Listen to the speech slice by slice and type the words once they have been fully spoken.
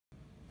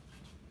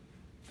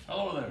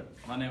Hello there,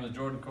 my name is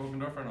Jordan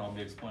Kokendorfer and I'll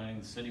be explaining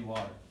the city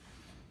water.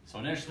 So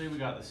initially we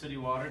got the city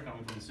water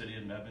coming from the city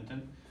of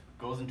Edmonton,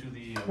 goes into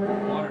the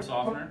water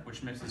softener,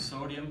 which mixes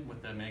sodium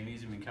with the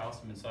magnesium and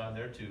calcium inside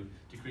there to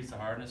decrease the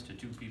hardness to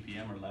 2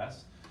 ppm or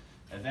less.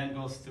 It then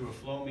goes through a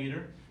flow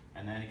meter,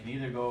 and then it can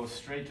either go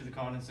straight to the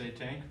condensate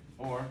tank,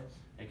 or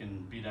it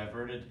can be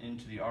diverted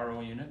into the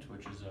RO unit,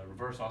 which is a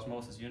reverse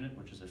osmosis unit,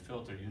 which is a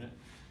filter unit,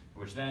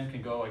 which then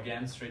can go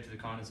again straight to the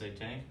condensate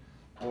tank,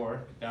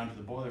 or down to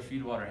the boiler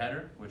feed water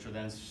header, which will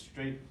then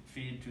straight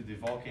feed to the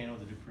Volcano,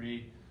 the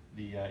Dupree,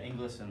 the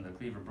Inglis, and the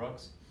Cleaver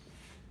Brooks.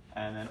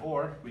 And then,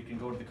 or we can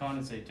go to the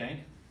condensate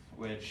tank,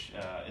 which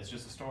is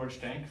just a storage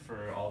tank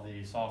for all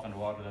the softened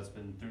water that's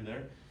been through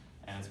there.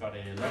 And it's got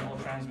a level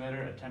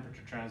transmitter, a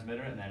temperature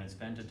transmitter, and then it's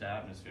vented to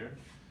atmosphere.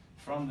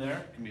 From there,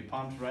 it can be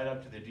pumped right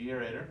up to the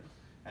deaerator.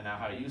 And now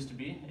how it used to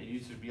be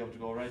able to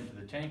go right into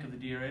the tank of the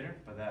deaerator,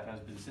 but that has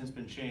since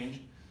been changed.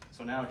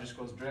 So now it just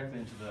goes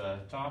directly into the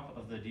top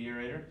of the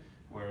deaerator,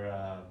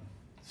 where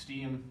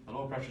steam, the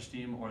low pressure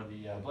steam or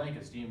the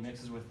blanket steam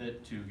mixes with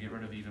it to get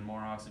rid of even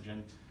more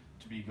oxygen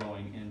to be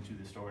going into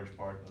the storage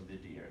part of the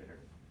deaerator.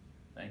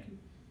 Thank you.